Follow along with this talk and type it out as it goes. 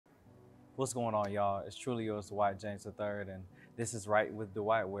What's going on, y'all? It's truly yours, Dwight James III, and this is Right with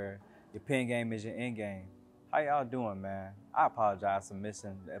Dwight, where your pen game is your end game. How y'all doing, man? I apologize for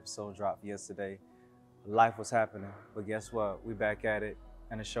missing the episode drop yesterday. Life was happening, but guess what? We back at it,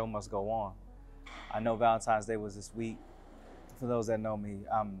 and the show must go on. I know Valentine's Day was this week. For those that know me,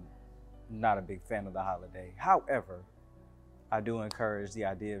 I'm not a big fan of the holiday. However, I do encourage the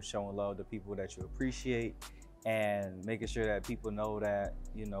idea of showing love to people that you appreciate and making sure that people know that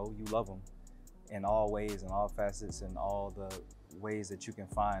you love them in all ways, in all facets, in all the ways that you can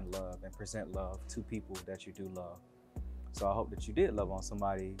find love and present love to people that you do love. So I hope that you did love on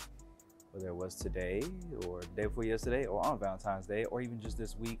somebody, whether it was today or the day before yesterday or on Valentine's Day or even just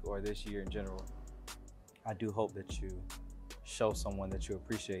this week or this year in general. I do hope that you show someone that you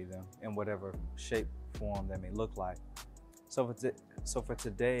appreciate them in whatever shape, form that may look like. So for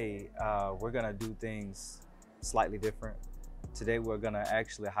today, we're gonna do things slightly different. Today we're gonna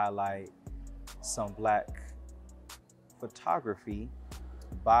actually highlight some Black photography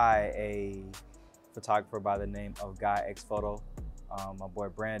by a photographer by the name of Guy X Photo. My boy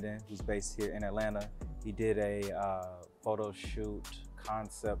Brandan, who's based here in Atlanta, he did a photo shoot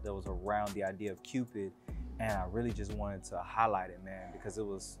concept that was around the idea of Cupid, and I really just wanted to highlight it, man, because it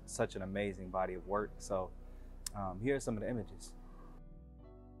was such an amazing body of work. So here are some of the images.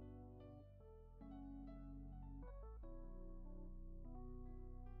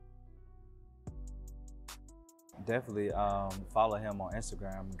 Definitely follow him on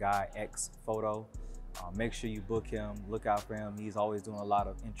Instagram, Guy X Photo. Make sure you book him, look out for him. He's always doing a lot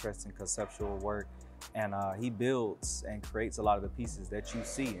of interesting conceptual work, and he builds and creates a lot of the pieces that you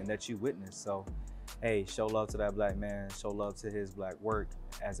see and that you witness. So, hey, show love to that Black man, show love to his Black work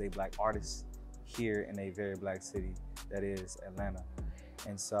as a Black artist here in a very Black city that is Atlanta.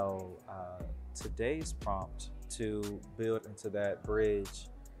 And so today's prompt to build into that bridge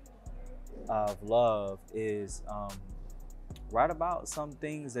of love is write about some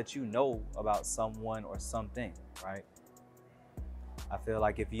things that you know about someone or something, right? I feel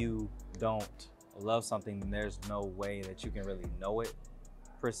like if you don't love something, then there's no way that you can really know it,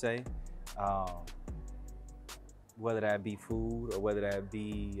 per se. Whether that be food or whether that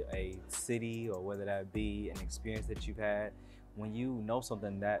be a city or whether that be an experience that you've had, when you know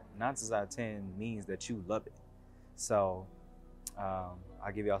something, that 9 times out of 10 means that you love it. So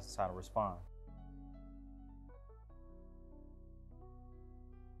I'll give y'all some time to respond.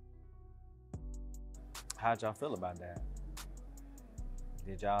 How'd y'all feel about that?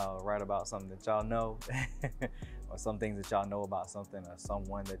 Did y'all write about something that y'all know or some things that y'all know about something or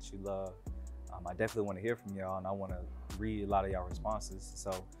someone that you love? I definitely want to hear from y'all, and I want to read a lot of y'all responses.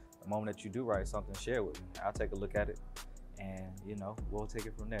 So the moment that you do write something, share it with me. I'll take a look at it, and we'll take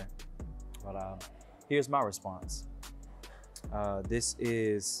it from there. But here's my response. This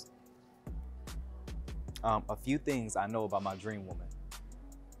is a few things I know about my dream woman,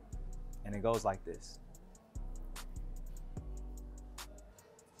 and it goes like this.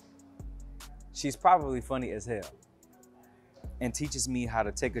 She's probably funny as hell and teaches me how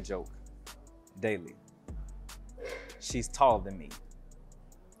to take a joke daily. She's taller than me,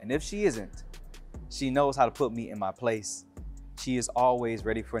 and if she isn't, she knows how to put me in my place. She is always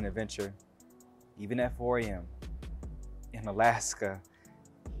ready for an adventure, even at 4 a.m. in Alaska.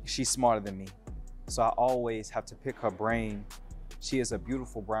 She's smarter than me, so I always have to pick her brain. She is a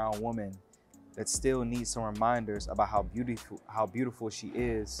beautiful brown woman that still needs some reminders about how beautiful she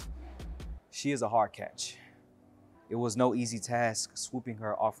is. She is a hard catch. It was no easy task swooping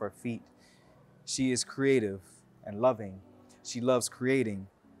her off her feet. She is creative and loving. She loves creating.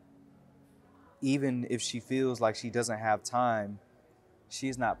 Even if she feels like she doesn't have time, she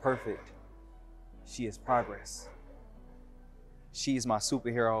is not perfect. She is progress. She is my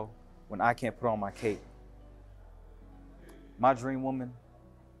superhero when I can't put on my cape. My dream woman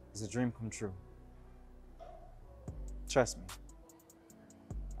is a dream come true. Trust me,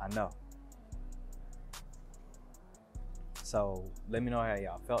 I know. So let me know how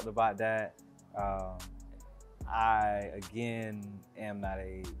y'all felt about that. I, again, am not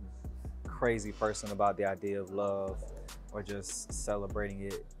a crazy person about the idea of love or just celebrating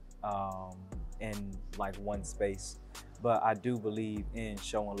it in like one space. But I do believe in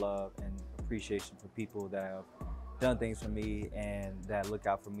showing love and appreciation for people that have done things for me and that look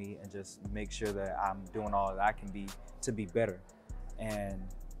out for me and just make sure that I'm doing all that I can be to be better. And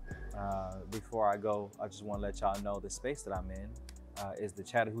before I go, I just want to let y'all know the space that I'm in is the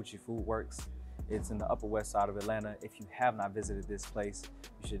Chattahoochee Food Works. It's in the Upper West Side of Atlanta. If you have not visited this place,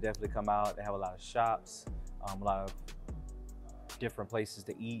 you should definitely come out. They have a lot of shops, a lot of different places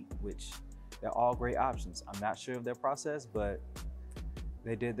to eat, which they're all great options. I'm not sure of their process, but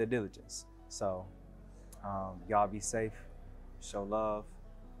they did their diligence. So y'all be safe, show love,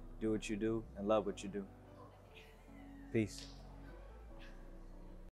 do what you do, and love what you do. Peace.